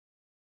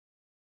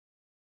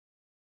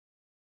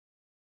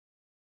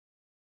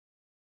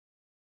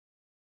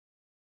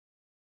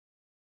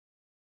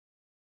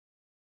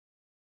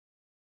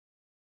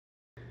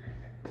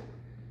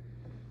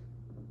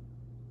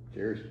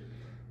Cheers.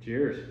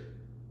 Cheers.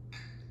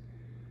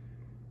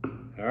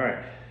 All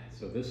right,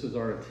 so this is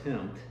our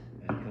attempt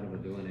at kind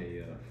of doing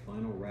a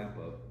final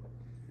wrap-up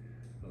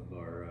of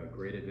our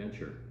great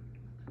adventure.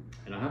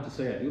 And I have to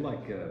say, I do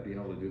like being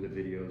able to do the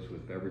videos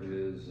with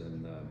beverages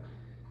and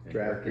air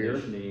Draft beer.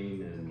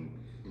 conditioning and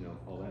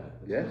all that.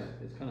 Yes.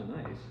 It's kind of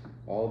nice.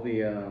 All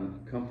the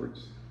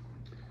comforts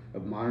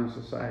of modern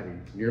society.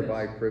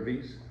 Nearby Yes.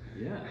 privies.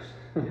 Yes,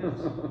 yes.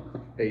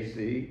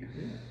 AC.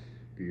 Yeah.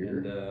 Beer.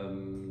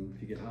 And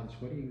if you get hot and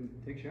sweaty, you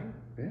can take a shower.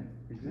 Yeah,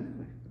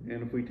 exactly.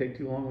 And if we take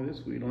too long with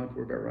this, we don't have to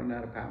worry about running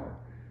out of power.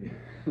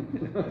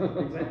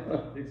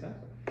 Exactly.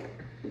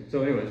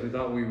 So anyways, we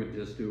thought we would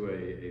just do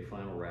a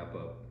final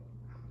wrap-up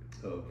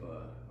of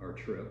our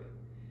trip,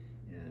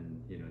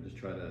 and just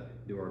try to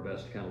do our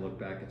best to kind of look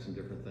back at some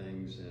different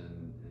things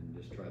and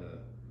just try to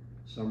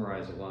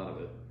summarize a lot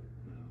of it.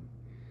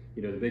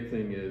 The big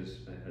thing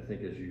is, I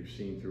think as you've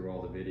seen through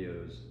all the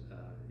videos,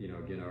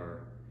 again,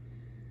 our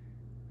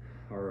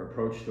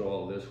approach to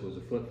all of this was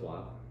a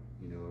flip-flop.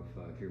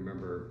 If you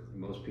remember,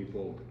 most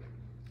people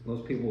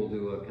will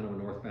do a kind of a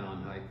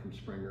northbound hike from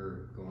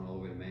Springer going all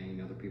the way to Maine.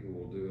 Other people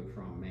will do it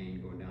from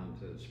Maine going down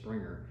to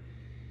Springer.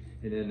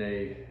 And then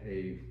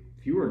a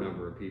fewer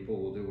number of people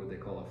will do what they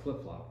call a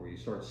flip-flop, where you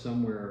start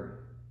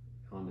somewhere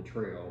on the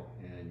trail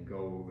and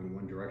go in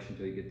one direction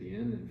until you get to the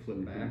end and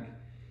flip back,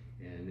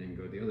 and then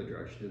go the other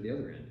direction to the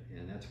other end.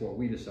 And that's what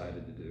we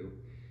decided to do.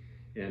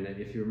 And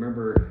if you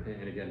remember,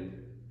 and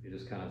again, it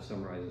just kind of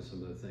summarizes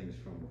some of the things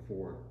from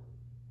before.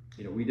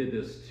 We did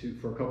this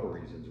for a couple of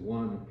reasons.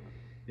 One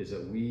is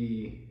that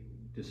we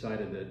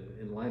decided that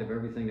in light of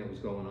everything that was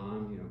going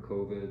on,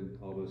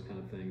 COVID, all those kind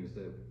of things,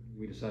 that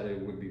we decided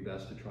it would be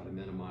best to try to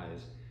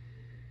minimize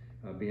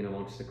being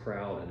amongst the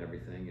crowd and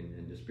everything,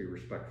 and just be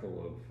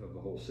respectful of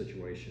the whole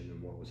situation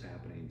and what was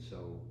happening.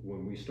 So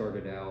when we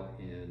started out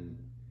in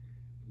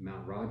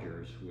Mount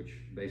Rogers, which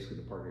basically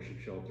the partnership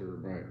shelter,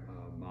 right.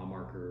 Mile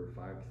marker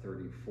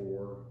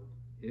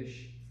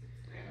 534-ish,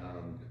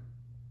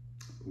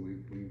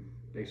 we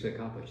basically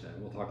accomplished that.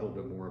 We'll talk a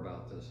little bit more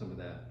about some of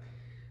that.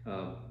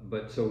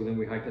 But so then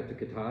we hiked up to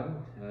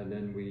Katahdin, and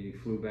then we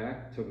flew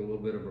back, took a little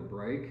bit of a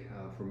break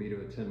for me to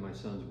attend my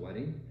son's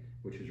wedding,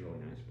 which was really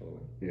nice, by the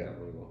way. Yeah. Got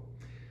really well.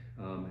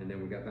 And then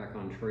we got back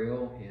on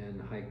trail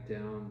and hiked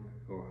down,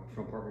 or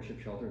from Partnership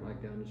Shelter, and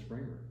hiked down to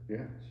Springer.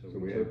 Yeah. So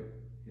we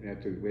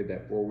had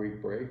that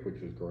 4-week break, which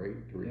was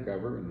great to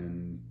recover, and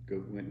then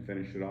went and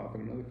finished it off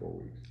in another 4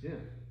 weeks. Yeah,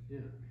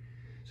 yeah.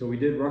 So we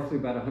did roughly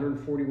about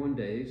 141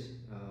 days.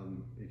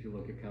 If you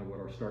look at kind of what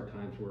our start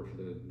times were for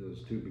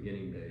those 2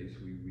 beginning days,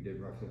 we did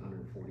roughly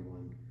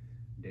 141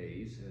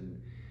 days, and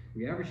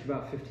we averaged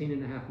about 15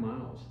 and a half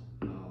miles,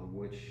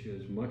 which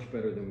is much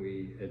better than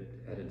we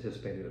had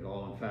anticipated at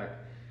all. In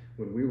fact,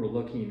 when we were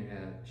looking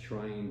at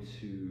trying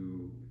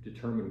to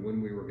determine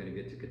when we were going to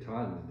get to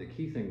Katahdin, the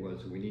key thing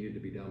was we needed to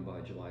be done by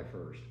July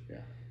 1st.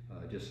 Yeah.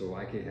 Just so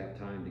I could have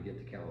time to get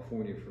to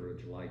California for a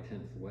July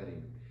 10th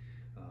wedding.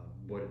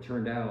 What it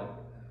turned out,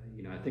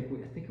 I think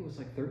it was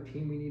like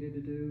 13 we needed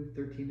to do,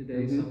 13 a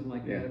day, something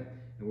like that.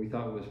 And we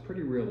thought it was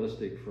pretty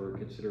realistic for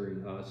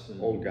considering us and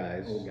old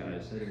guys. I didn't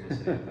want to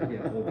say that, but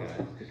yeah, old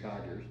guys, the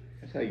codgers.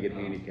 That's how you get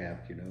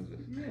handicapped,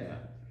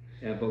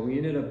 Yeah, but we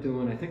ended up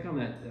doing, I think on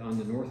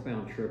the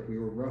northbound trip, we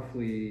were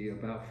roughly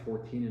about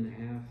 14 and a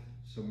half,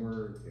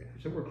 somewhere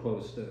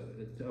close to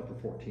upper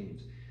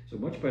 14s. So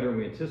much better than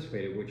we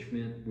anticipated, which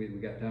meant we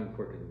got done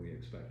quicker than we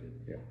expected.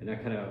 Yeah. And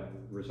that kind of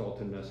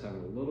resulted in us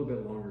having a little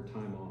bit longer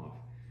time off,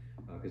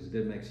 because it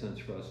didn't make sense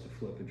for us to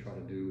flip and try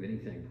to do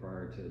anything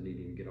prior to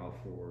needing to get off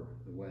for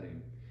the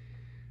wedding.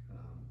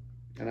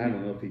 And I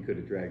don't know if he could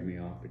have dragged me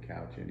off the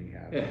couch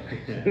anyhow.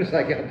 As soon as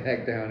I got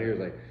back down here, it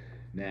was like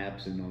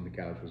naps and on the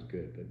couch was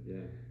good. But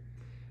yeah,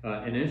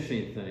 an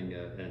interesting thing,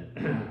 and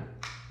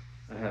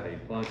I have a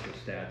bunch of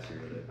stats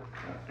here that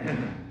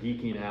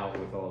geeking out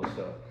with all this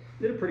stuff.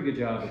 Did a pretty good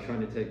job of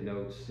trying to take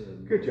notes.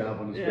 Good job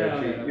on the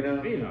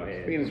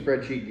spreadsheet. Being a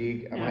spreadsheet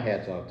geek, my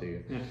hat's off to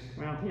you. Yeah.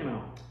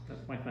 Well,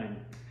 that's my thing.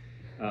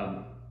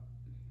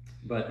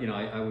 But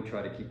I would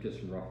try to keep just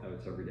some rough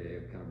notes every day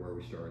of kind of where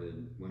we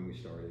started, when we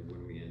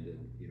ended,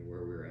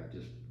 where we were at,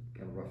 just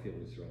kind of rough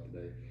feelings throughout the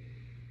day.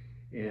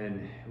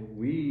 And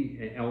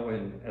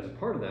and as a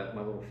part of that,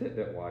 my little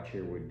Fitbit watch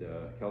here would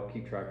help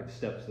keep track of the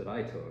steps that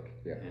I took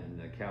and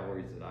the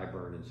calories that I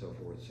burned and so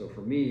forth. So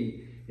for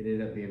me, it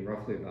ended up being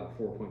roughly about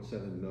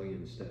 4.7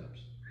 million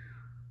steps.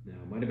 Now,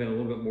 it might have been a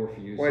little bit more for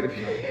you. Quite a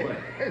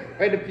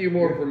few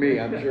more for me,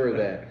 I'm sure of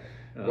that.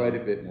 Quite a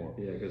bit more.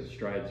 Yeah, because the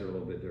strides are a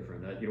little bit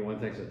different. One of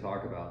the things I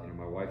talk about,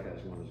 my wife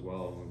has one as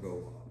well, and we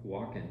go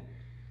walking.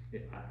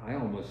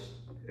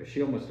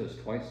 She almost does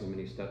twice as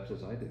many steps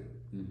as I do.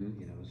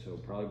 So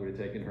probably would have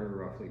taken her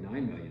roughly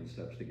 9 million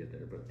steps to get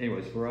there. But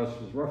anyways, for us,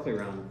 it was roughly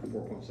around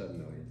 4.7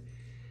 million.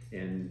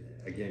 And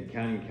again,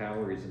 counting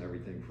calories and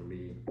everything for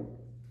me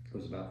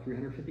was about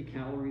 350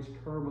 calories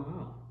per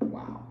mile.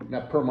 Wow.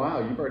 Now per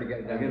mile, you've already got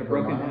it down to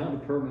per mile? I got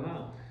it broken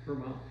down to per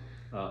mile.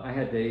 I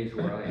had days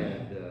where I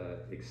had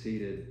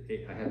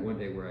I had one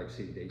day where I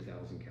exceeded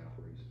 8,000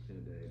 calories in a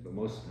day.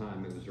 but most of the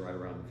time it was right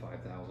around the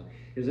 5,000.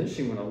 It was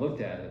interesting when I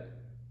looked at it,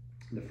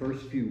 the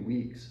first few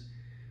weeks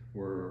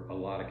were a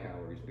lot of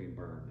calories being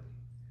burned.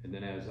 And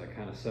then as I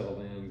kind of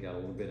settled in, got a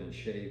little bit in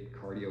shape,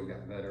 cardio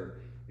got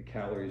better, the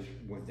calories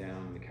went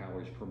down, the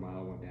calories per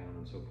mile went down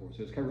and so forth.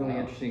 So it's kind of really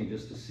interesting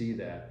just to see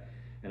that.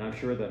 And I'm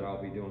sure that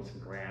I'll be doing some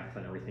graph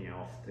and everything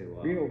else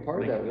to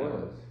part of that better.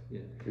 was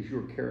because you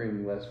were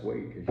carrying less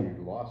weight because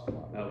you lost a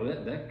lot of weight.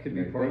 Well, that could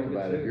be part of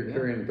it too. If you're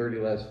carrying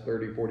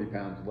 30, 40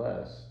 pounds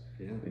less,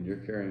 yeah, and you're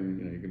carrying,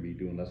 you can be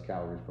doing less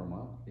calories per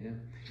mile. Yeah,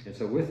 and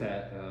so with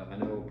that, I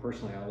know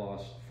personally I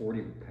lost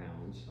 40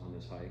 pounds on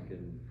this hike,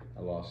 and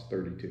I lost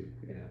 32.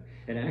 Yeah,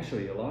 and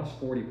actually I lost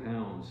 40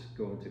 pounds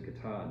going to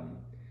Katahdin,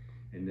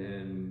 and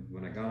then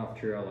when I got off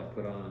trail, I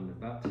put on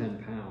about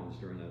 10 pounds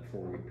during that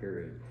 4-week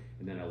period,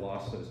 and then I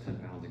lost those 10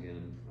 pounds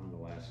again on the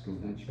last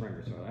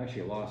Springer. So I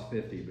actually lost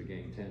 50, but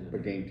gained 10.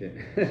 But gained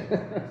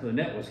 10. So the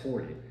net was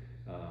 40.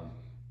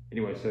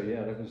 Anyway, so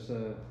yeah, that was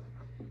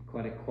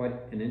quite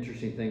an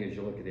interesting thing as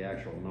you look at the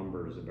actual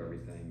numbers of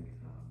everything,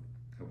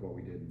 of what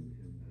we did and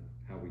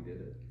how we did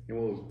it. And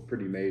what was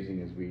pretty amazing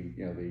is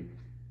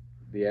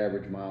the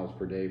average miles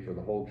per day for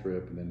the whole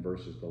trip, and then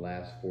versus the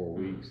last 4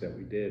 weeks that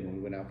we did. When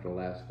we went out for the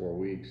last 4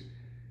 weeks,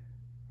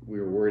 we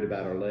were worried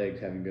about our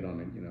legs, having been on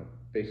it.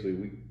 Basically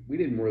we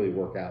didn't really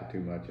work out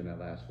too much in that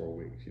last 4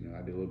 weeks.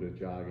 I did a little bit of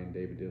jogging,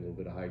 David did a little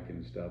bit of hiking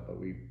and stuff, but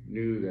we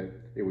knew that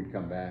it would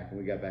come back. And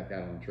we got back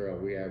out on the trail.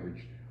 We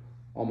averaged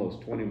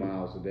almost 20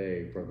 miles a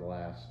day for the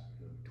last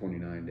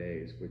 29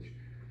 days, which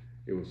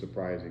it was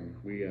surprising.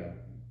 We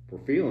were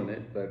feeling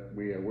it, but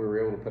we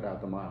were able to put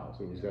out the miles.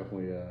 It was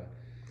definitely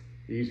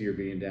easier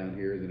being down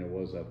here than it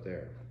was up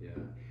there. Yeah,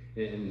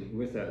 and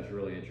with that, it's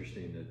really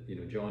interesting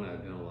that Joe and I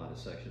have done a lot of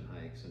section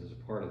hikes, and as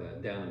a part of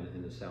that, down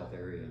in the south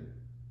area,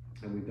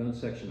 and we've done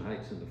section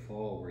hikes in the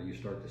fall where you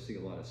start to see a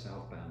lot of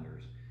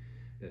southbounders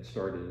that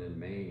started in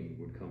Maine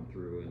would come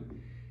through,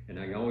 and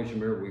I always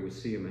remember we would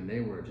see them and they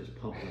were just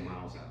pumping the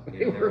miles out.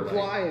 They were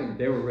flying.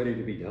 They were ready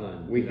to be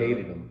done. We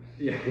hated them.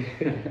 Yeah,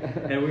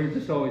 and we would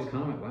just always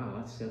comment, "Wow,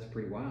 that's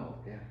pretty wild."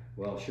 Yeah.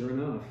 Well, sure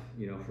enough,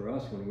 for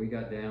us when we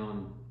got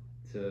down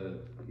to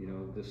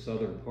the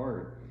southern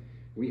part,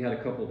 we had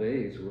a couple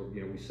days where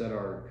we set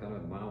our kind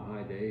of mile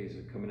high days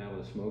of coming out of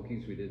the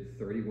Smokies. We did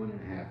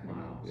 31.5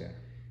 miles. Yeah.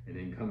 And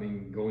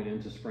then going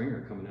into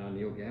Springer, coming out of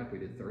Neal Gap, we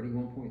did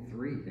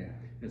 31.3. Yeah.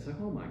 And it's like,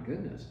 oh my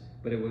goodness.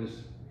 But it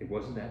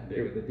wasn't that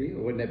big of a deal.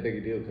 It wasn't that big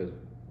a deal because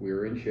we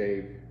were in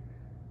shape.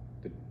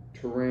 The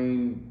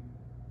terrain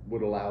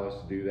would allow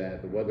us to do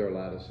that. The weather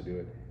allowed us to do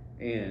it.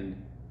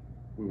 And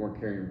we weren't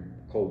carrying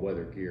cold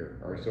weather gear.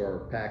 So our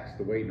packs,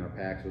 the weight in our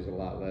packs was a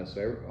lot less.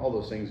 So all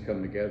those things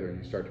come together and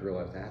you start to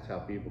realize that's how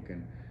people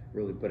can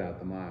really put out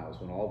the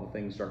miles. When all the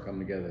things start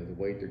coming together, the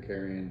weight they're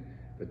carrying,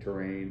 the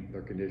terrain,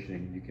 their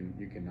conditioning, you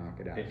can knock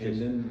it out.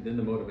 And then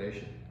the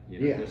motivation,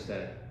 just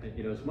that,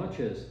 as much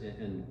as,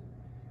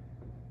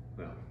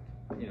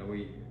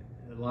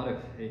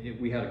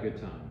 we had a good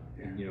time,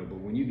 but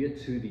when you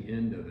get to the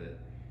end of it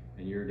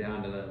and you're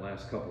down to that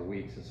last couple of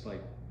weeks, it's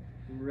like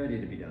ready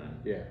to be done.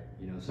 Yeah.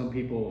 Some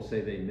people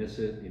say they miss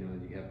it,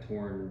 you have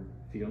torn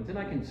feelings, and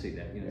I can see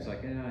that, it's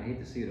like, I hate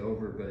to see it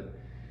over, but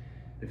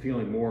the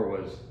feeling more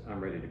was, I'm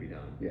ready to be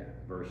done. Yeah.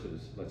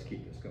 Versus, let's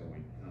keep this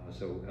going.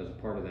 So as a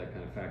part of that,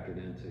 kind of factored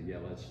into,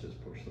 let's just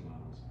push the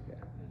miles. Yeah.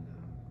 And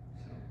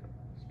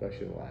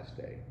especially the last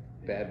day.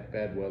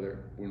 Bad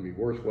weather. When we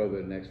worse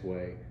weather the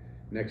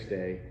next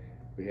day,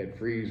 we had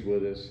freeze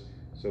with us,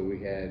 so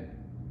we had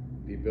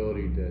the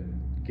ability to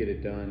get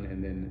it done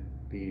and then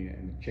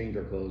change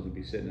our clothes and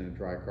be sitting in a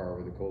dry car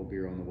with a cold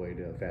beer on the way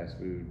to fast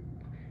food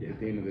at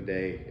the end of the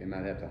day, and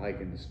not have to hike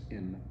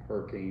in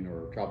hurricane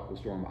or tropical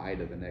storm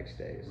Ida the next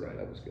day. So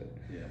that was good.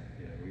 Yeah,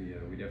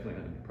 we definitely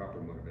had the proper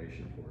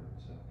motivation for it.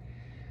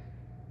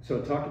 So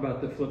it talked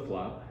about the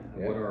flip-flop,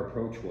 what our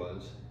approach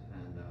was,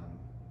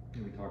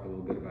 and we talked a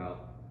little bit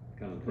about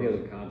kind of the pros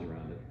and cons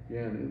around it. Yeah,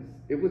 and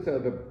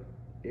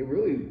it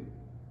really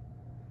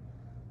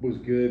was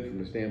good from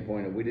the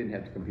standpoint of we didn't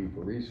have to compete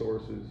for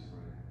resources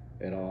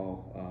at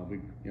all.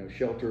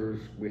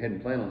 Shelters, we hadn't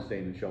planned on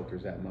staying in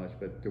shelters that much,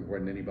 but there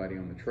wasn't anybody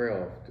on the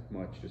trail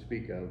much to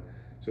speak of,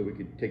 so we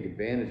could take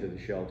advantage of the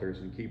shelters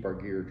and keep our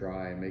gear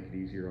dry and make it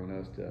easier on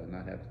us to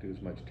not have to do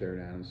as much tear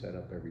down and set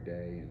up every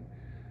day and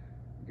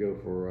go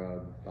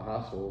for the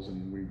hostels.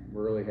 And we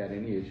rarely had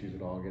any issues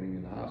at all getting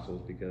in the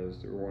hostels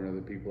because there weren't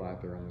other people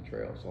out there on the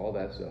trail. So all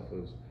that stuff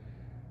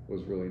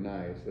was really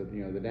nice. But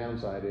the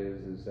downside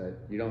is that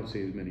you don't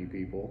see as many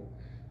people,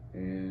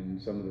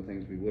 and some of the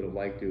things we would have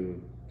liked to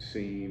have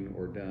seen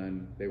or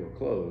done, they were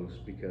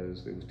closed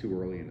because it was too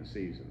early in the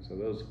season. So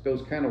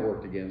those kind of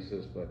worked against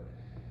us, but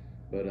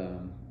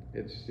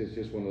it's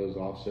just one of those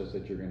offsets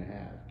that you're going to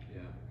have.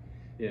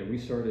 Yeah. We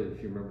started,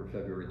 if you remember,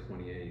 February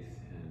 28th,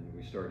 and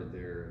we started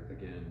there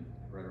again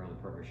right around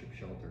the partnership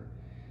shelter.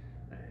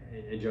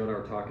 And Joe and I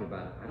were talking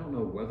about it. I don't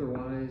know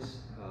weather-wise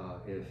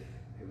if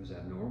it was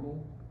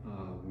abnormal.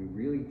 We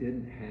really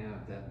didn't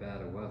have that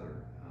bad of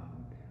weather.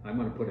 I'm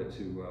going to put it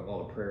to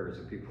all the prayers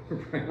that people were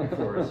praying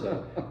for us.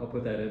 So I'll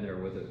put that in there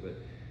with it. But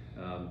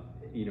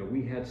You know,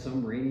 we had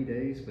some rainy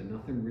days, but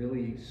nothing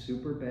really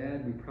super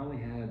bad. We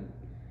had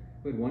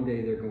one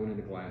day they're going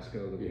into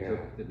Glasgow that we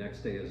took the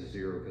next day as a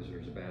 0 because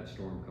there's a bad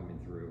storm coming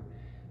through,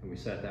 and we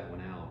sat that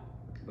one out.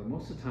 But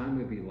most of the time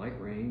it'd be light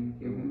rain.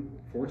 You know,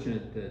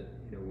 fortunate that,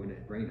 you know, when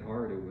it rained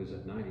hard, it was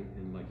at night,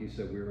 and like you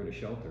said, we were in a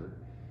shelter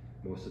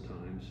most of the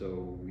time,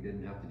 so we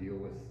didn't have to deal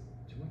with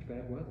too much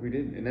bad weather. We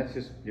didn't, and that's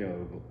just, you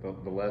know,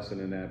 the lesson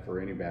in that for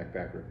any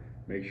backpacker.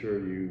 Make sure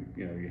you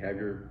have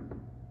your,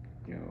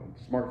 you know,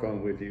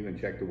 smartphone with you and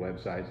check the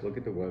websites, look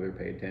at the weather,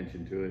 pay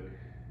attention to it,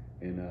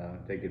 and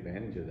take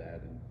advantage of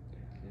that. And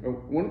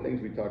one of the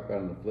things we talked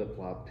about in the flip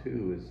flop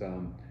too is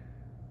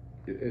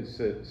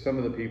some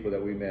of the people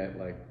that we met,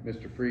 like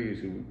Mr. Freeze,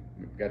 who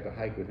got to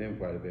hike with him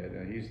quite a bit.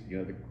 And he's, you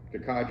know, the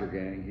codger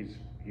gang.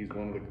 He's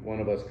one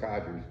of us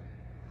codgers.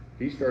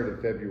 He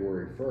started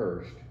February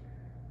 1st,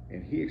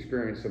 and he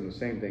experienced some of the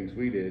same things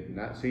we did.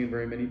 Not seeing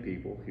very many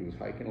people. He was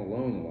hiking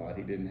alone a lot.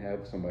 He didn't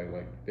have somebody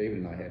like David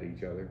and I had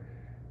each other.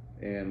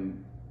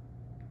 And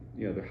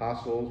you know, the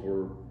hostels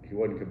he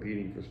wasn't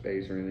competing for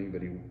space or anything,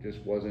 but he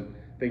just wasn't.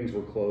 Things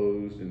were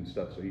closed and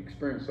stuff. So he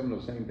experienced some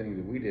of the same things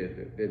that we did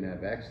that didn't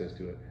have access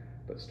to it.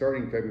 But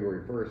starting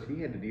February 1st,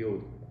 he had to deal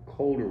with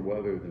colder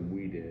weather than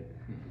we did,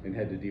 and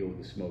had to deal with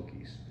the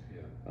Smokies,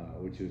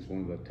 which is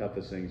one of the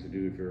toughest things to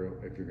do if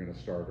you're going to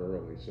start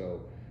early.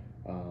 So,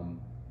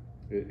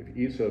 if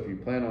you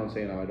plan on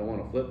saying, "Oh, I don't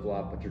want to flip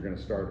flop," but you're going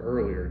to start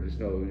earlier, just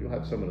know you'll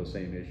have some of the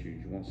same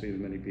issues. You won't see as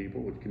many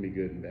people, which can be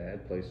good and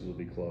bad. Places will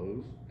be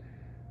closed.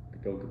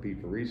 Don't compete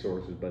for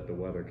resources, but the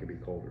weather can be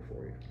colder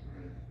for you.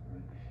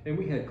 Right. And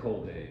we had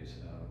cold days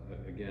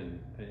again,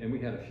 and we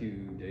had a few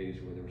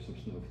days where there were some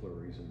snow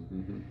flurries,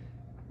 and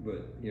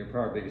but you know,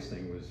 probably our biggest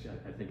thing was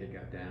I think it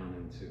got down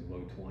into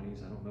low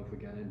 20s. I don't know if we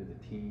got into the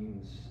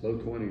teens. Low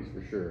 20s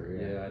for sure.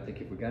 Yeah, I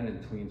think if we got into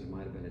the teens, it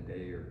might have been a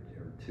day or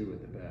two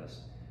at the best.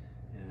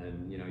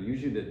 And you know,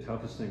 usually the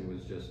toughest thing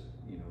was just,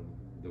 you know,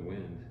 the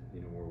wind.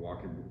 You know, we're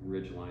walking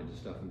ridge lines and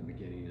stuff in the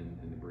beginning,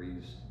 and the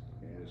breeze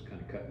was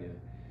kind of cutting you.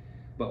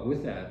 But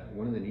with that,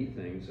 one of the neat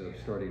things of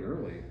starting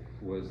early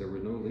was there were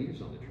no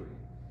leaves on the tree.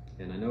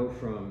 And I know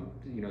from,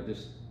 you know,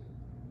 just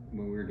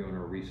when we were doing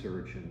our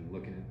research and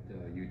looking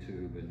at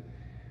YouTube and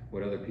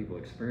what other people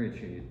experience,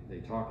 they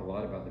talk a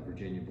lot about the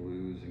Virginia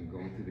blues and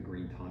going through the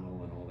green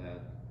tunnel and all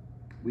that.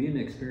 We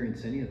didn't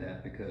experience any of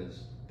that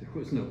because there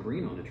was no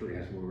green on the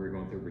trees when we were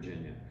going through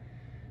Virginia.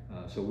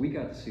 So we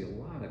got to see a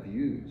lot of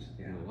views,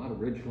 you know, a lot of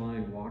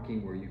ridgeline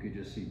walking where you could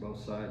just see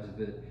both sides of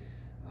it.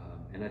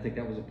 And I think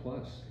that was a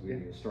plus,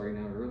 starting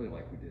out early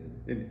like we did.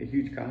 And a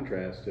huge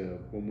contrast to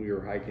when we were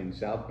hiking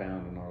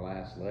southbound on our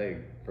last leg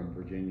from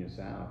Virginia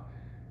south.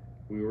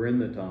 We were in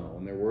the tunnel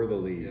and there were the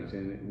leaves,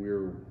 and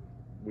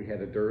we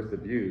had a dearth of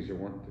views.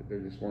 There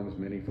just weren't as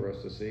many for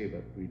us to see,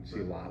 but we'd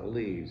see a lot of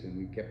leaves, and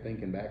we kept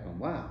thinking back on,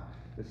 wow,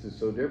 this is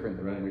so different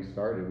than when we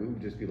started. We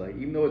would just be like,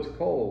 even though it's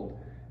cold,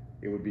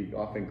 it would be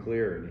often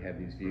clear, and you had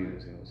these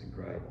views, and it was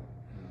incredible.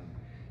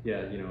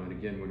 Yeah, you know, and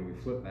again, when we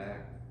flip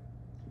back,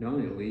 not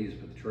only the leaves,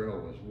 but the trail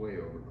was way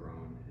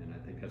overgrown, and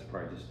I think that's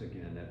probably just,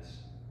 again,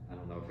 I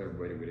don't know if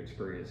everybody would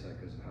experience that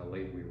because of how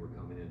late we were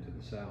coming into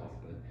the south,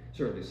 but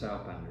certainly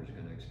southbounders are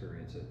going to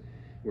experience it,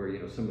 where, you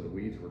know, some of the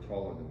weeds were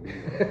taller than we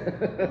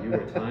were. You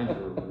at times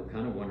were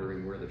kind of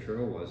wondering where the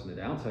trail was, and the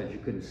downside, you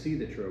couldn't see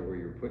the trail where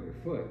you were putting your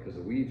foot because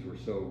the weeds were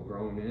so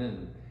grown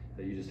in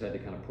that you just had to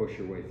kind of push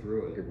your way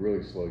through it. It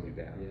really slowed you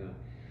down. Yeah.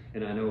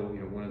 And I know,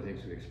 you know, one of the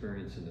things we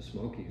experienced in the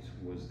Smokies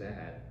was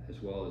that,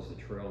 as well as the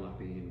trail not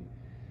being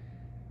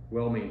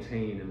well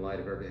maintained in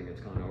light of everything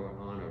that's gone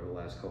on over the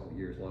last couple of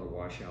years, a lot of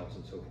washouts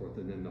and so forth,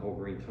 and then the whole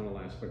green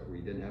tunnel aspect where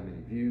you didn't have any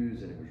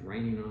views and it was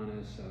raining on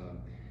us,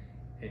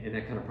 and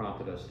that kind of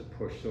prompted us to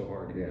push so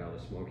hard to get out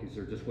of the Smokies.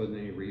 There just wasn't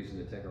any reason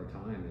to take our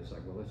time. It's like,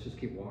 well, let's just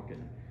keep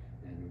walking,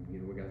 and you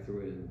know, we got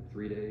through it in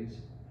 3 days.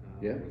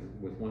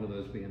 With one of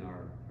those being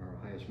our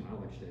highest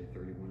mileage day,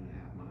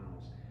 31.5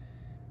 miles.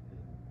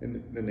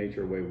 And the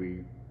nature way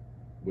we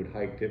would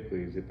hike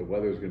typically is if the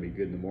weather is going to be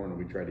good in the morning,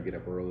 we try to get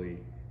up early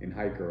and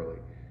hike early,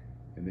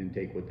 and then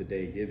take what the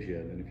day gives you.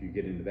 And if you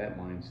get into that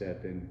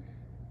mindset, then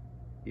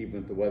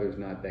even if the weather's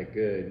not that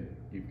good,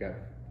 you've got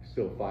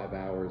still 5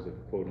 hours of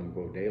quote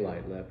unquote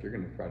daylight left. You're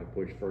going to try to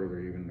push further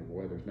even if the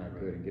weather's not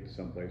good, and get to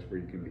someplace where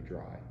you can be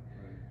dry.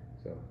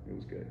 So it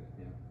was good.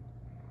 Yeah.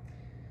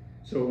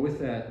 So with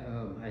that,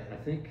 I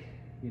think,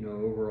 you know,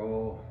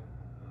 overall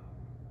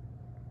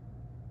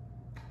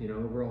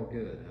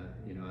good.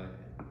 You know,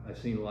 I've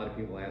seen a lot of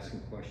people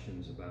asking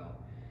questions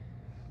about,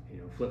 you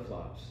know,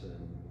 flip-flops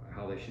and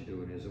how they should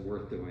do it. Is it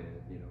worth doing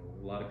it? You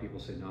know, a lot of people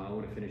say, no, I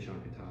want to finish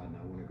on Katahdin.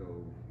 I want to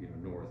go, you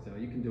know, north. Now,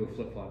 you can do a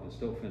flip-flop and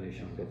still finish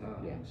on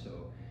Katahdin. So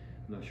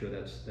I'm not sure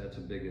that's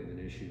a big of an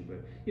issue.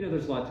 But, you know,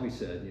 there's a lot to be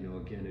said. You know,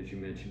 again, as you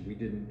mentioned, we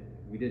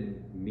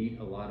didn't meet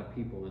a lot of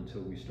people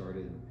until we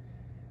started.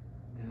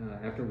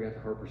 After we got to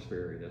Harper's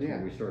Ferry, that's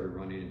when we started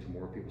running into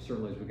more people.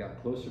 Certainly as we got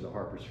closer to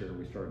Harper's Ferry,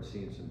 we started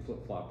seeing some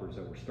flip-floppers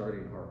that were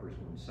starting in Harper's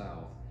going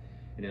south,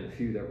 and then a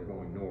few that were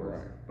going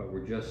north. But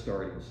we're just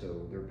starting,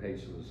 so their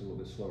pace was a little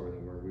bit slower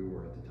than where we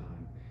were at the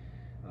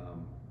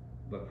time.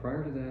 But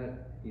prior to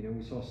that, you know,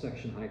 we saw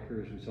section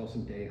hikers, we saw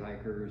some day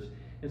hikers,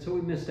 and so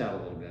we missed out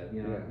a little bit.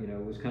 You know,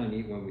 it was kind of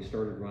neat when we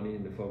started running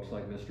into folks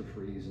like Mr.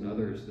 Freeze and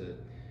others that,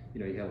 you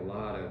know, you had a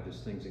lot of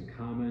just things in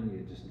common.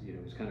 You just, you know,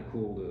 it was kind of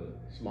cool to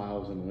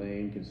Smiles and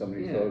Link and some of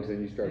these folks.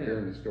 Then you start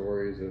hearing the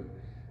stories of,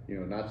 you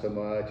know, not so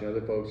much, and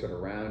other folks that are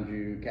around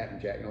you, Captain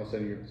Jack, and all of a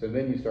sudden, so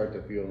then you start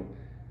to feel,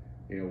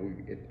 you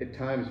know, at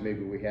times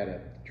maybe we had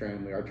a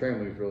tramley. Our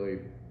tramley was really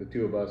the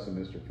two of us and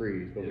Mr.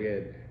 Freeze, but we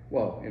had,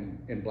 well,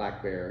 in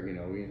Black Bear, you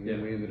know, we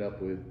ended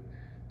up with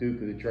Duke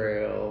of the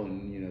Trail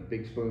and, you know,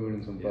 Big Spoon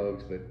and some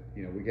folks, but,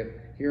 you know, we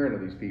kept hearing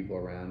of these people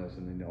around us,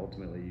 and then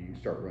ultimately you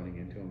start running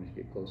into them as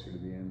you get closer to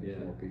the end. There's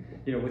more people.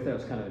 You know, with that,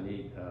 it's kind of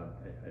neat.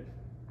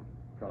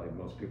 Probably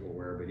most people are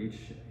aware, but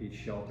each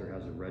shelter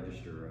has a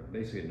register,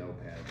 basically a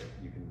notepad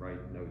that you can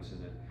write notes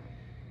in it.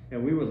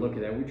 And we would look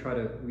at that. We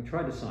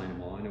tried to sign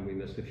them all. I know we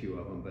missed a few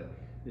of them, but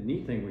the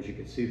neat thing was you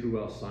could see who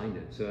else signed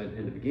it. So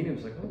in the beginning, it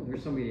was like, oh,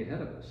 there's somebody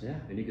ahead of us. Yeah.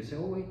 And you could say,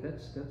 oh wait,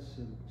 that's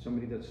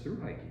somebody that's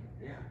through hiking.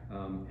 Yeah.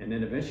 And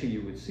then eventually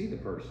you would see the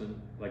person,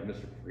 like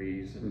Mr.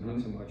 Freeze, and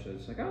not so much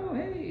as like, oh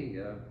hey,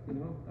 you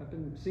know, I've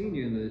been seeing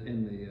you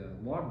in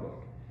the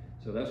logbook.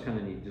 So that's kind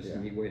of neat, just a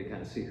neat way to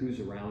kind of see who's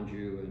around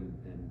you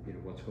and you know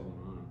what's going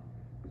on.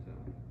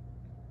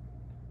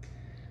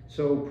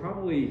 So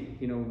probably,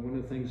 you know, one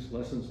of the things,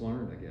 lessons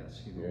learned, I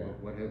guess. You know,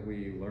 what have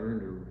we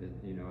learned, or,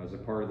 you know, as a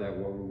part of that,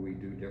 what will we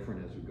do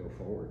different as we go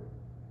forward?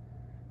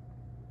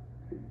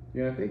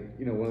 Yeah, I think,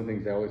 you know, one of the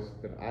things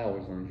that I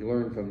always learn is you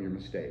learn from your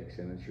mistakes,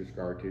 and it's your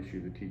scar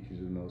tissue that teaches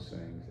you most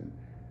things. And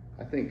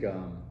I think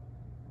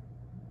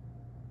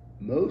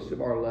most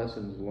of our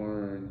lessons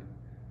learned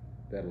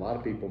that a lot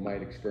of people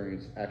might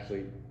experience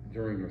actually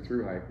during your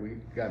through hike, we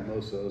got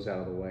most of those out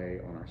of the way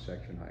on our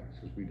section hikes,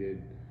 because we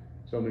did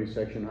so many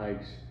section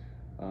hikes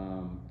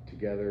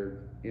together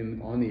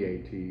on the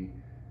AT,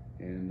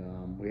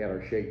 and we had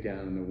our shakedown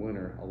in the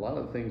winter. A lot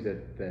of the things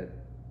that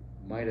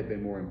might have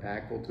been more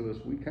impactful to us,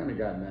 we kind of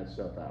gotten that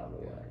stuff out of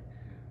the way.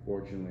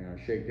 Fortunately, our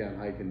shakedown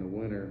hike in the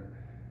winter,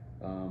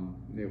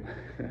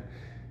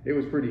 it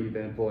was pretty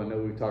eventful. I know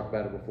we've talked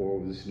about it before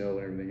with the snow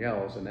and everything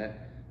else, and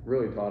that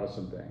really taught us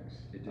some things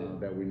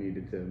that we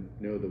needed to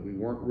know that we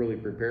weren't really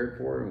prepared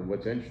for. And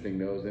what's interesting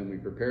though is then we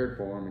prepared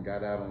for them and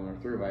got out on our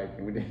through hike,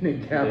 and we didn't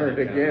encounter it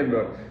again,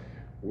 but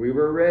we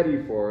were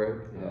ready for it.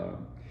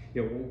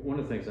 Yeah, one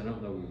of the things, I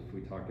don't know if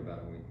we talked about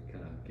it when we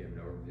kind of gave an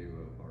overview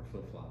of our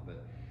flip-flop,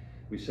 but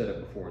we said it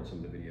before in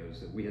some of the videos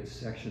that we had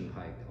section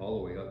hiked all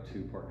the way up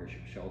to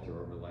Partnership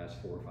Shelter over the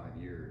last 4 or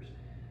 5 years.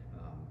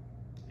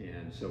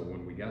 And so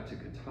when we got to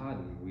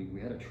Katahdin, we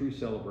had a true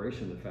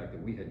celebration of the fact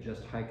that we had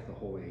just hiked the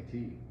whole AT.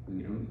 You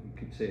know, you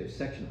could say a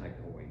section hiked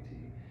the whole AT.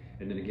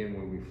 And then again,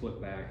 when we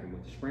flipped back and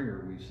went to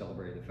Springer, we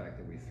celebrated the fact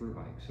that we through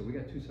hiked. So we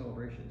got 2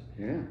 celebrations.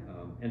 Yeah.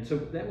 And so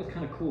that was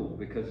kind of cool,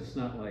 because it's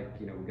not like,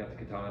 you know, we got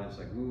to Katahdin, it's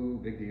like, ooh,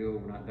 big deal,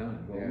 we're not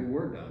done. Well, we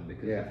were done,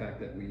 because of the fact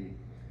that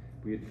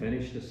we had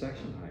finished a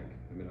section hike.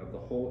 I mean, of the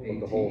whole AT.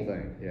 The whole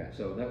thing, yeah.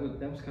 So that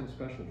was kind of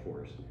special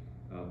for us.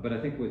 But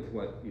I think with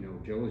what, you know,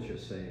 Joe was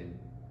just saying,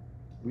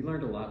 we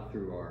learned a lot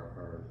through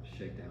our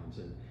shakedowns.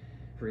 And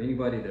for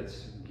anybody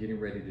that's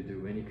getting ready to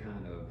do any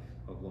kind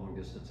of long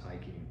distance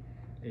hiking,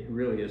 it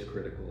really is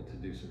critical to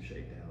do some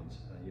shakedowns.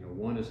 You know,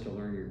 one is to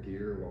learn your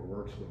gear, what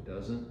works, what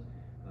doesn't.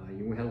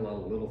 We had a lot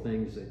of little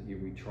things that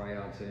we try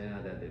out and say,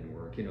 that didn't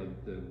work. You know,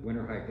 the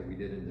winter hike that we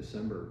did in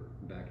December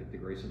back at the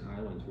Grayson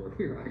Highlands, where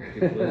we were hiking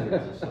through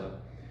blizzards and stuff,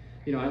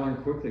 you know, I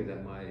learned quickly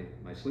that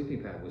my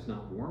sleeping pad was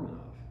not warm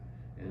enough.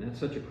 And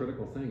that's such a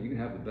critical thing. You can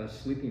have the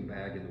best sleeping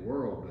bag in the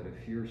world, but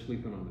if you're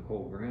sleeping on the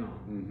cold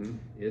ground,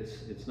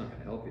 it's not going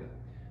to help you.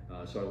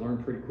 So I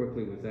learned pretty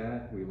quickly with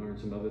that. We learned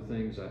some other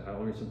things. I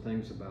learned some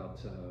things about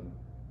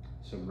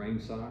some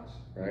rain socks,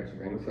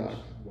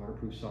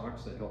 waterproof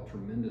socks that helped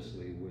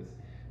tremendously with,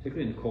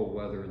 particularly in the cold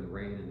weather and the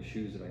rain, and the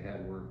shoes that I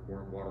had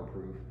weren't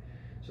waterproof.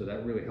 So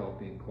that really helped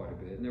me quite a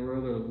bit. And there were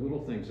other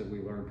little things that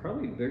we learned.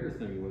 Probably the bigger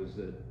thing was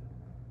that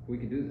we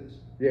can do this.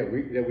 Yeah,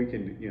 we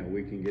can, you know,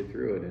 we can get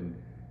through it.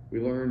 And we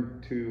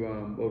learned to,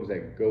 what was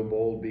that, go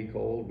bold, be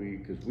cold.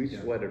 Because we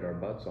sweated our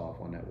butts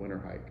off on that winter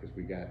hike, because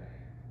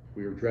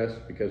we were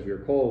dressed, because we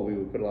were cold, we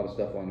would put a lot of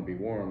stuff on to be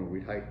warm, and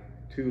we'd hike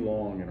too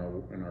long in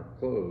our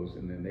clothes,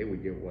 and then they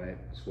would get wet,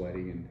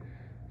 sweaty. And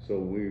so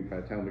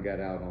by the time we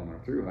got out on our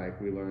through hike,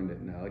 we learned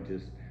that now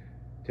just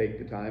take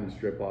the time to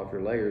strip off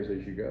your layers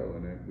as you go.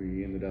 And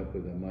we ended up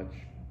with a much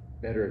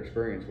better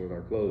experience with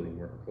our clothing,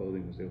 where our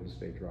clothing was able to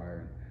stay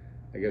drier.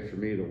 And I guess for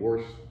me, the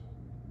worst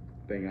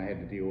thing I had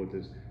to deal with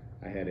is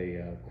I had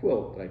a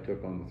quilt that I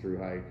took on the through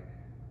hike,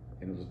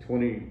 and it was a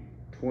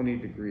 20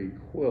 degree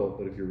quilt,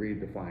 but if you read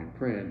the fine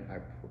print,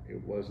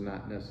 it was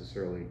not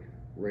necessarily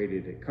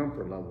rated at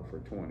comfort level for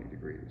 20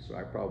 degrees. So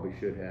I probably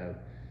should have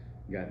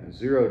gotten a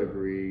 0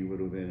 degree, would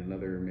have been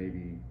another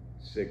maybe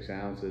 6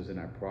 ounces, and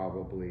I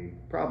probably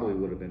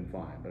would have been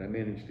fine. But I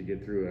managed to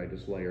get through it. I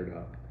just layered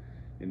up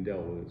and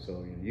dealt with it.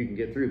 So you can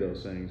get through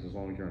those things as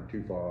long as you aren't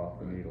too far off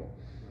the needle.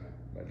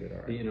 Right. I did all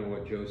right. You know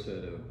what Joe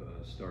said of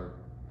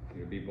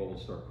be bold,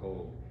 start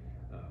cold,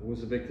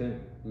 was a big thing.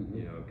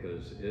 You know,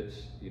 because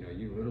it's, you know,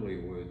 you literally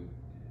would,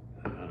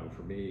 I know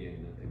for me,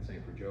 and I think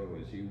same for Joe,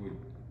 is you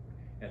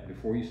would,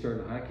 before you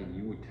started hiking,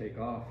 you would take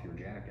off your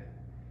jacket.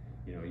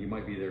 You know, you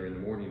might be there in the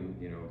morning,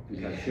 you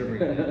know, kind of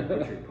shivering, and you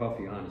put your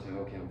puffy on and say,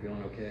 okay, I'm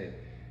feeling okay.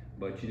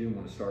 But you didn't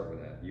want to start with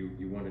that.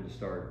 You wanted to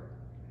start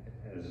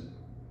as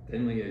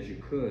thinly as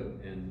you could,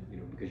 and you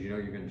know, because you know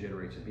you're going to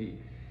generate some heat.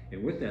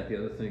 And with that, the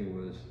other thing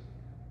was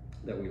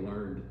that we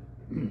learned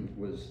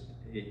was,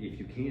 if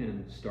you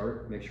can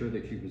make sure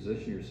that you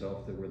position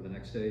yourself that where the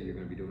next day you're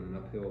going to be doing an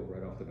uphill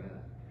right off the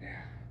bat.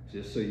 Yeah.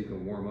 Just so you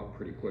can warm up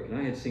pretty quick. And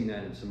I had seen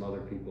that in some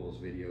other people's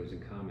videos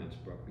and comments,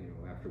 you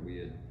know, after we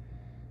had,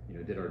 you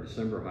know, did our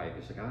December hike.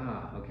 It's like,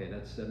 okay,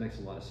 that makes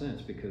a lot of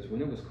sense, because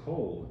when it was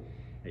cold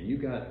and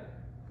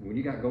when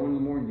you got going in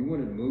the morning, you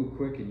wanted to move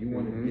quick and you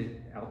wanted to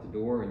get out the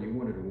door and you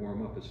wanted to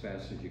warm up as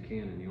fast as you can.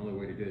 And the only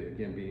way to do it,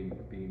 again,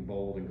 being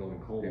bold and going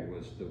cold,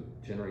 was to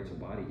generate some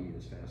body heat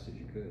as fast as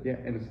you could. Yeah,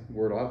 and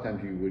where a lot of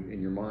times you would, in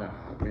your mind,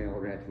 oh man,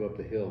 we're gonna have to go up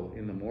the hill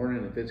in the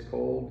morning if it's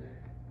cold,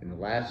 and the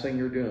last thing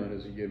you're doing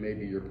is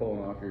maybe you're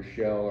pulling off your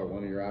shell or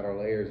one of your outer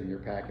layers and you're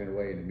packing it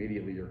away, and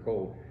immediately you're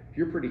cold.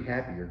 You're pretty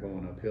happy you're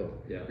going uphill.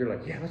 Yeah. You're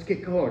like, yeah, let's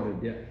get going.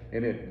 And, yeah.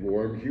 And it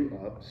warms you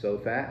up so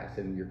fast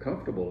and you're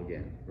comfortable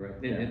again. Right.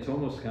 And it's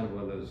almost kind of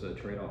one of those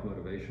trade-off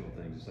motivational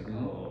things. It's like,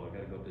 oh, I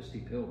got to go up this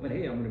steep hill, but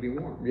hey, I'm going to be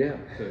warm. Yeah.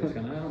 So it's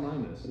kind of, I don't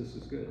mind this. This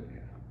is good.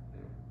 Yeah.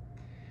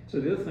 So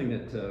the other thing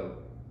that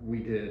we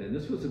did, and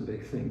this was a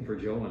big thing for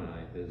Joe and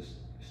I, is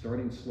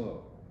starting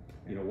slow.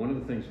 You know, one of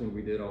the things when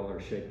we did all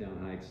our shakedown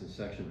hikes and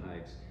section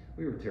hikes,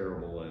 we were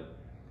terrible at,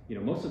 you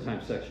know, most of the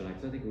time section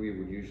hikes, I think we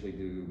would usually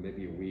do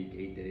maybe a week,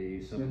 8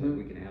 days, something,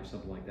 we can have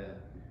something like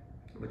that.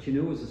 But you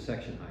knew it was a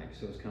section hike,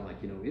 so it's kind of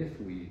like, you know, if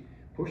we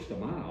pushed the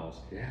miles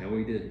and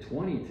we did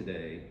 20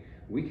 today,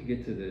 we could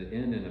get to the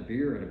end in a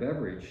beer and a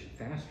beverage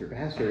faster.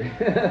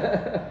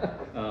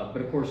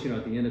 But of course, you know,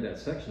 at the end of that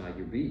section hike,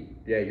 you're beat.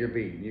 Yeah, you're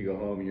beat. You go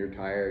home and you're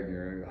tired and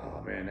you're,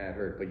 oh man, that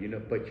hurt. But you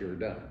know, but you're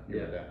done.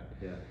 You're done.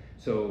 Yeah.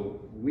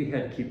 So we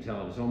had to keep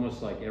telling. It's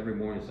almost like every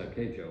morning it's like,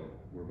 okay, Joe,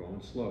 we're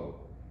going slow.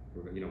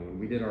 You know, when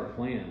we did our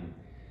plan,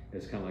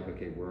 it's kind of like,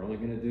 okay, we're only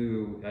going to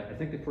do, I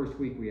think the first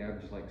week we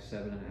averaged like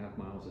 7.5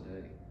 miles a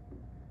day,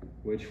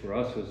 which for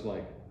us was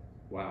like,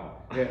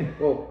 wow. Yeah.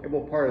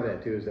 Well, part of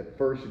that too is that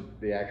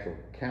the actual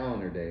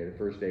calendar day, the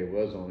first day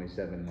was only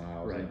 7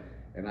 miles. Right.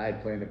 And I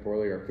had planned it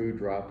poorly. Our food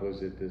drop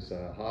was at this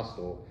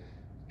hostel,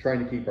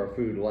 trying to keep our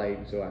food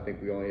light. So I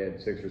think we only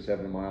had 6 or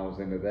 7 miles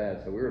into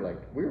that. So we were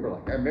like,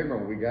 I remember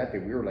when we got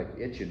there, we were like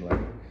itching, like,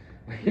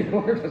 you know,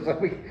 we're just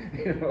like,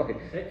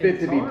 fit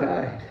to be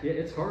tied. Yeah,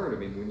 it's hard. I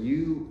mean, when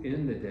you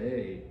end the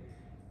day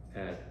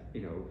at,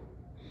 you know,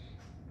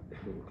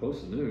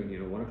 close to noon, you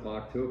know, 1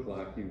 o'clock, 2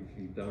 o'clock,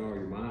 you've done all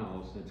your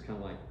miles, and it's kind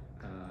of like,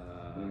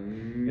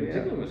 and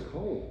particularly when it's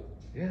cold.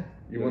 Yeah,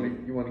 you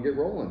want to get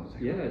rolling. It's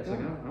like, it's like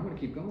I want to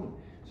keep going.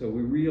 So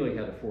we really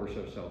had to force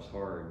ourselves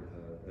hard,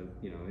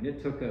 you know, and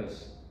it took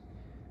us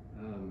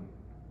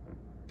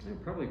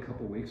probably a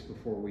couple weeks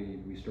before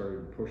we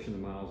started pushing the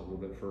miles a little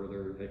bit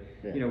further.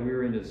 You know, we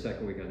were into the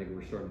second week. I think we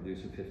were starting to do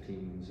some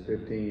 15s.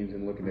 15s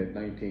and looking at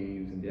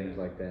 19s and things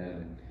like that.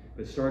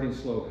 But starting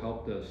slow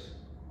helped us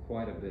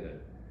quite a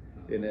bit.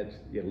 And that's,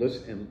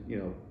 listen, and you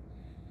know,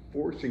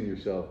 forcing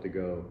yourself to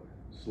go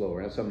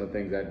slower. That's some of the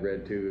things I'd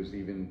read too, is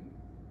even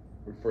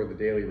for the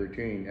daily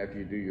routine, after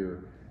you do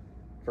your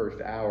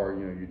first hour,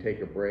 you know, you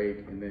take a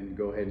break and then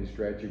go ahead and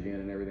stretch again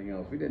and everything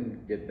else. We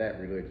didn't get that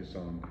religious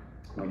on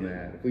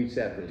that. If we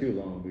sat for too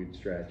long, we'd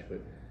stretch.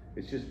 But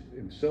it's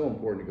so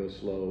important to go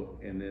slow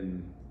and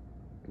then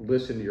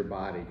listen to your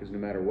body, because no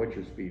matter what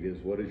your speed is,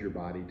 what is your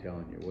body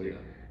telling you?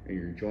 Are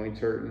your joints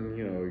hurting?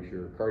 You know, is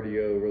your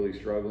cardio really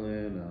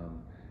struggling?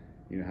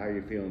 You know, how are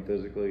you feeling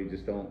physically?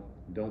 Just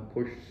don't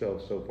push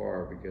yourself so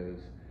far, because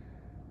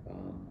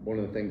one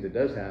of the things that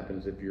does happen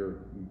is if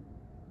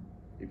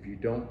you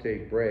don't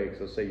take breaks,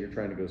 let's say you're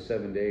trying to go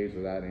 7 days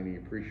without any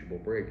appreciable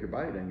break, your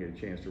body doesn't get a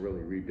chance to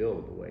really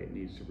rebuild the way it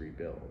needs to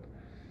rebuild.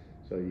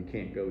 So you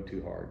can't go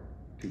too hard,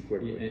 too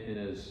quickly. And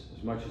as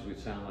much as we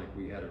sound like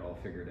we had it all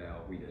figured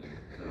out, we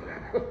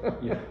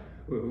didn't.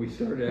 We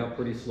started out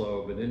pretty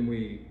slow, but then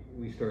we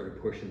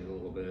started pushing it a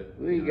little bit.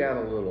 We got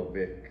a little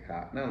bit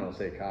cocky, I don't want to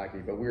say cocky,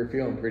 but we were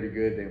feeling pretty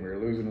good then. We were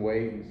losing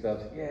weight and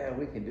stuff. So, yeah,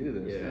 we can do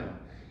this now.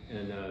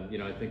 And you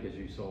know, I think as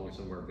you saw in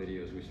some of our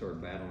videos, we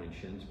started battling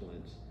shin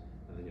splints.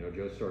 You know,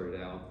 Joe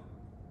started out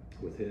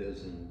with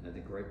his, and I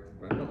think right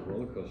on the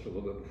roller coaster a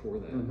little bit before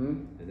that.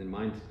 And then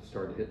mine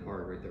started hitting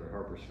hard right there at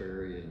Harper's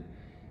Ferry. And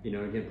you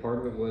know, again, part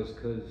of it was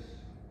because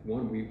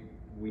one,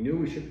 we knew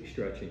we should be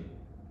stretching.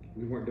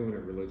 We weren't doing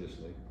it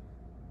religiously.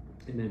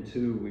 And then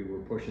two, we were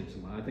pushing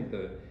some. I think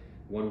the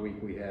 1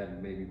 week we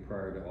had, maybe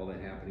prior to all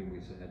that happening,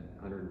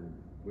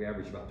 we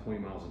averaged about 20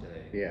 miles a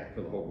day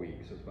for the whole week.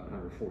 So it's about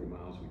 140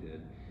 miles we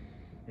did.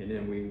 And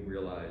then we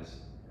realized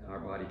our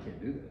body can't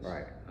do this.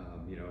 Right.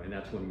 You know, and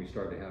that's when we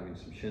started having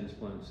some shin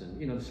splints. And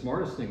you know, the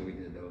smartest thing we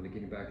did, though, and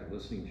getting back to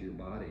listening to your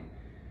body,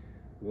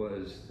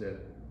 was that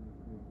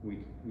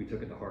we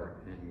took it to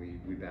heart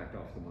and we backed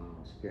off the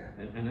miles. Yeah.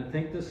 And I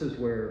think this is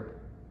where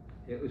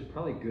it was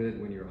probably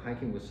good when you're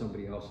hiking with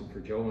somebody else, and for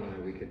Joe and I,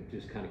 we could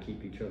just kind of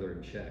keep each other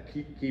in check.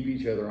 Keep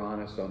each other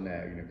honest on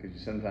that, you know, because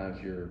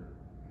sometimes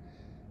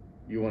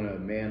you want to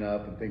man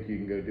up and think you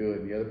can go do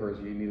it, and the other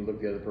person, you need to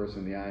look the other person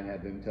in the eye and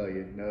have them tell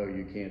you, no,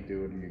 you can't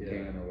do it, or you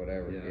can, or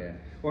whatever. Yeah.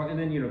 Well, and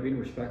then being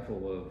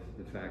respectful of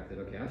the fact that,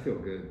 okay, I feel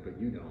good, but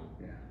you don't.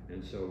 Yeah.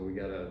 And so we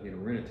gotta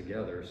we're in it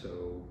together.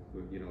 So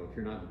if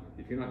you're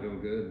not doing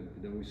good,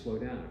 then we slow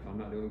down. If I'm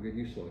not doing good,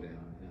 you slow down.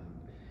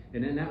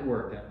 And then that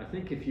worked. I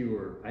think if you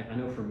were, I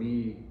know for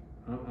me,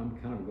 I'm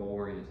kind of a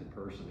goal-oriented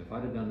person. If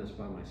I'd have done this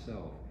by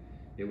myself,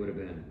 it would have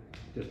been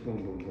just boom,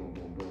 boom, boom,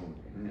 boom, boom,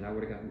 and I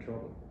would have gotten in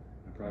trouble.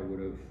 I probably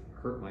would have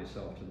hurt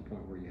myself to the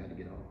point where you had to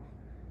get off.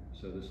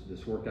 So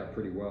this worked out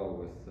pretty well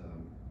with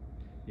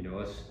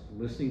us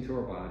listening to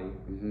our body,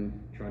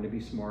 trying to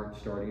be smart,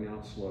 starting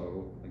out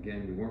slow.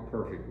 Again, we weren't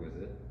perfect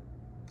with it,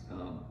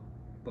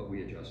 but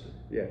we adjusted.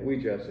 Yeah, we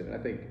adjusted. I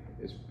think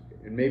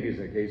and maybe it's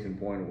a case in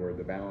point where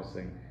the balance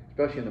thing,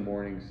 especially in the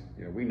mornings,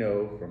 we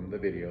know from the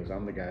videos,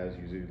 I'm the guy that's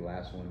usually the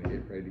last one to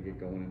get ready to get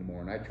going in the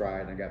morning. I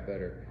tried and I got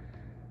better,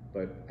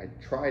 but I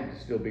tried to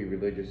still be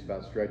religious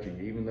about stretching,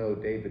 even though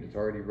David is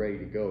already ready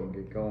to go and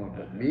get going.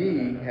 But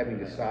me having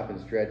to stop and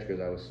stretch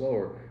because I was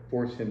slower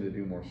forced him to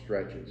do more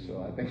stretches.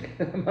 So I think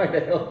that might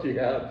have helped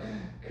you out.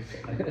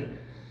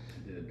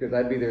 Because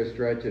I'd be there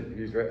stretching.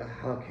 He's right.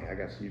 Okay, I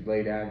guess you'd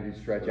lay down, you'd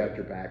stretch out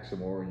your back some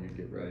more, and you'd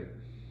get ready.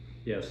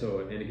 Yeah. So,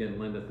 and again,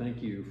 Linda,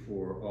 thank you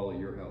for all of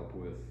your help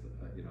with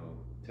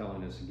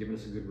telling us and giving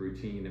us a good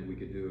routine that we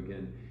could do.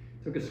 Again,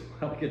 it took us a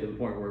while to get to the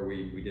point where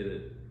we did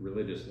it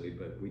religiously,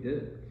 but we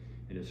did,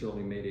 and it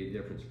certainly made a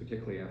difference,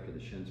 particularly after the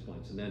shin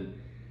splints. And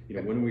then,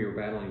 when we were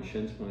battling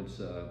shin splints,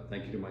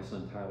 thank you to my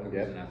son Tyler,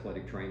 who's an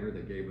athletic trainer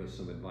that gave us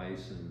some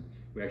advice, and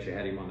we actually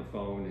had him on the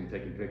phone and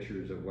taking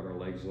pictures of what our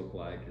legs look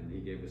like, and he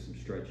gave us some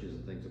stretches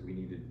and things that we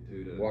needed to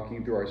do to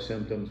walking through our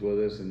symptoms with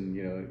us. And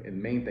and the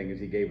main thing is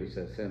he gave us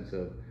that sense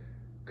of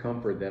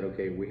comfort that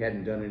okay, we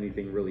hadn't done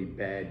anything really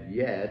bad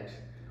yet,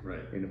 right?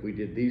 And if we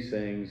did these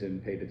things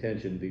and paid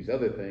attention to these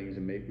other things,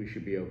 and maybe we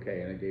should be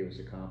okay. And it gave us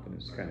the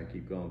confidence to kind of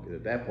keep going, because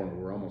at that point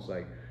we're almost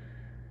like,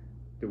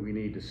 do we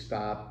need to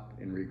stop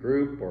and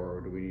regroup,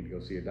 or do we need to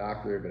go see a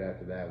doctor? But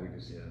after that, we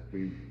just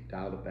we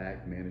dialed it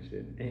back, managed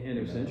it. And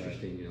it was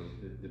interesting,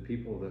 the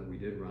people that we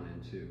did run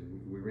into,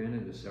 we ran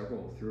into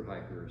several thru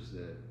hikers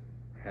that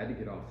had to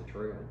get off the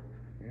trail,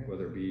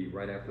 whether it be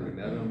right after we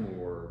met them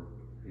or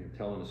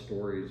telling us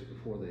stories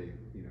before they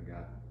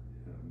got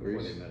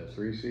before they met us.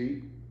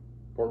 3-seat,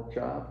 pork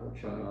chop,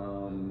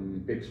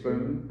 big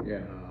spoon,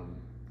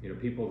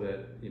 people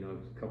that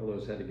a couple of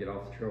those had to get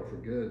off the trail for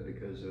good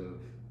because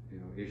of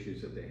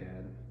issues that they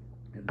had.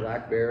 And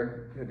Black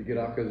Bear had to get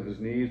off because of his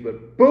knees,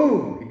 but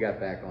boom, he got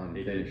back on.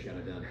 He did, got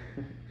it done.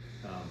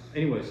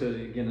 Anyway, so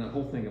again, the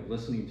whole thing of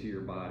listening to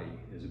your body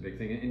is a big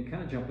thing, and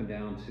kind of jumping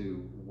down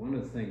to one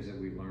of the things that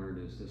we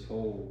learned is this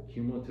whole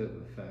cumulative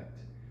effect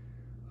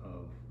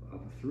of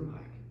a thru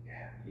hike.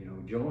 Yeah.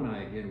 Joe and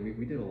I, again,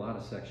 we did a lot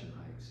of section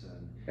hikes.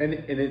 And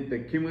the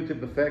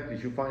cumulative effect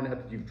is you find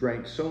out that you've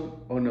drank so.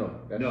 Oh no,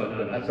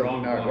 that's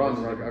wrong.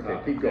 Okay,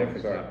 keep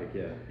going. Sorry. Topic.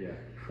 Yeah.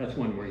 That's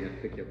one where you have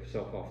to pick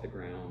yourself off the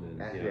ground, and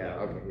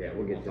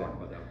we'll get to talk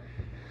about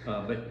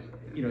that.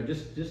 But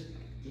just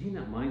getting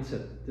that mindset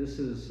that this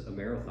is a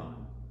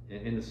marathon,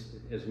 and this,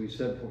 as we've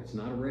said before, it's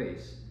not a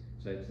race.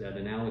 So that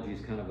analogy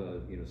is kind of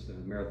it's a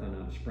marathon,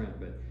 not a sprint,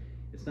 but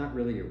it's not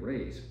really a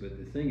race. But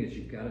the thing is,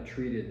 you've got to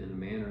treat it in a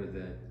manner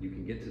that you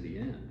can get to the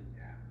end.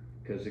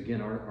 Because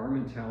again, our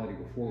mentality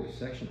before was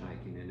section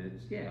hiking, and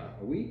it's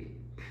a week.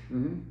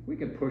 We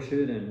can push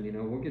it, and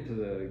we'll get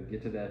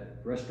to that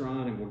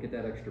restaurant, and we'll get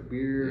that extra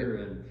beer,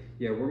 and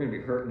we're going to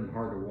be hurting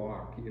hard to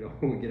walk,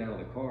 when we get out of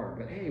the car.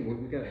 But hey, we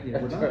got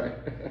we're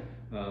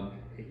done.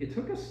 It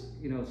took us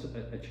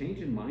a change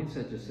in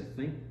mindset just to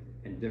think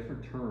in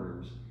different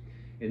terms,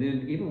 and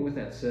then even with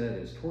that said,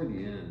 is toward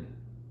the end,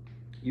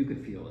 you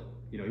could feel it.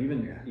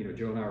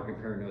 Joe and I were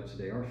comparing notes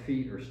today. Our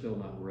feet are still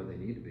not where they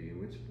need to be.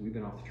 We've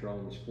been off the trail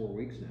almost 4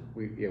 weeks now.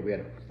 We had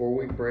a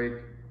 4-week break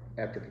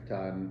after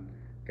Katahdin.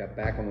 Got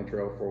back on the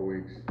trail 4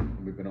 weeks,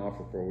 and we've been off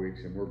for 4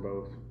 weeks, and we're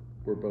both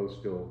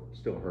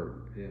still hurt.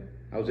 Yeah.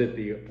 I was at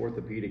the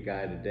orthopedic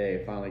guy today.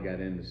 I finally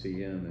got in to see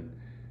him,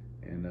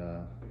 and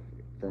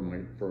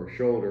for a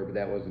shoulder, but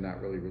that was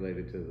not really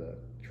related to the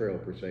trail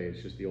per se.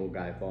 It's just the old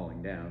guy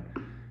falling down.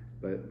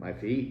 But my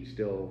feet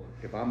still,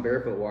 if I'm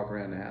barefoot walking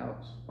around the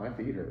house, my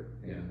feet hurt,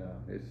 and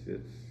it's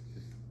just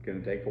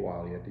going to take a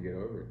while. You have to get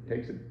over it.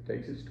 It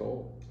takes its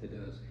toll. It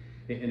does.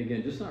 And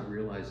again, just not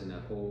realizing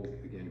that whole,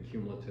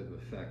 cumulative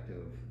effect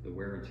of the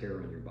wear and tear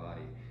on your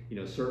body.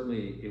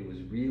 Certainly it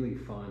was really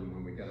fun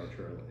when we got our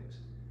trail legs.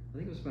 I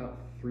think it was about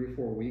 3 or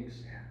 4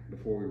 weeks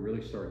before we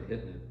really started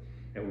hitting it.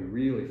 And we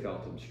really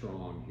felt them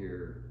strong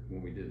here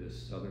when we did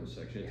this southern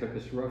section. It took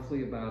us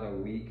roughly about a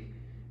week,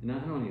 and I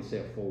don't even say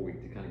a full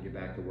week, to kind of get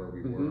back to where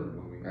we were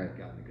when we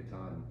got into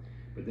Katahdin.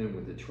 But then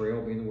with the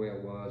trail being the way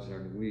it was,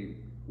 and we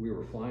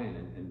were flying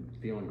and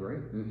feeling great.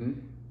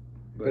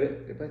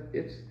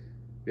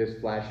 But just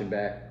flashing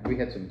back, we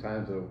had some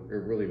times though, it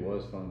really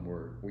was fun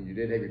where when you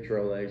did have your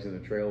trail legs and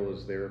the trail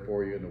was there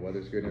for you and the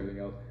weather's good and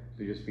everything else,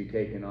 to just be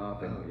taking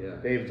off.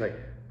 And Dave's like,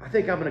 I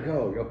think I'm gonna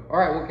go. You go, all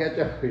right, we'll catch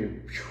up with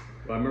you.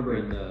 Well, I remember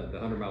in the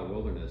 100-mile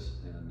wilderness,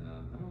 and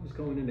I was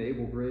going into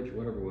Able Bridge,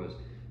 whatever it was.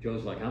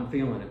 Joe's like, I'm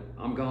feeling it,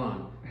 I'm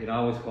gone. I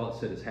always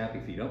said his happy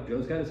feet. Oh,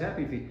 Joe's got his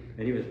happy feet,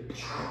 and he was.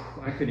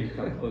 I couldn't even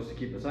come close to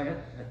keep us. I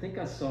think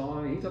I saw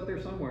him. He's up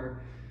there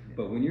somewhere.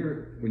 But when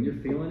you're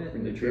feeling it,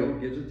 and the trail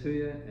gives it to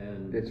you,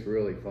 and it's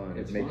really fun.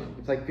 It's fun.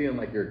 It's like feeling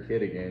like you're a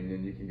kid again,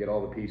 and you can get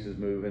all the pieces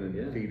moving, and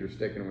the feet are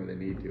sticking where they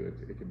need to.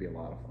 It could be a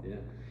lot of fun. Yeah.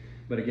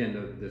 But again,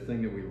 the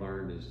thing that we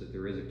learned is that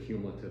there is a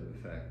cumulative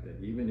effect,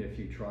 that even if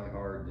you try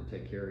hard to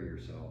take care of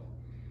yourself,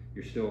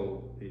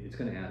 it's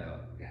going to add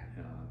up. Yeah.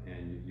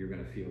 And you're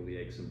going to feel the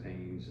aches and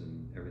pains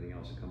and everything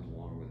else that comes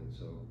along with it.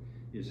 So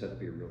you just have to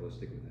be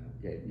realistic with that.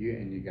 Yeah,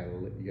 you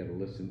gotta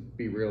listen,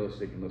 be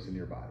realistic and listen to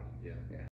your body. Yeah. Yeah.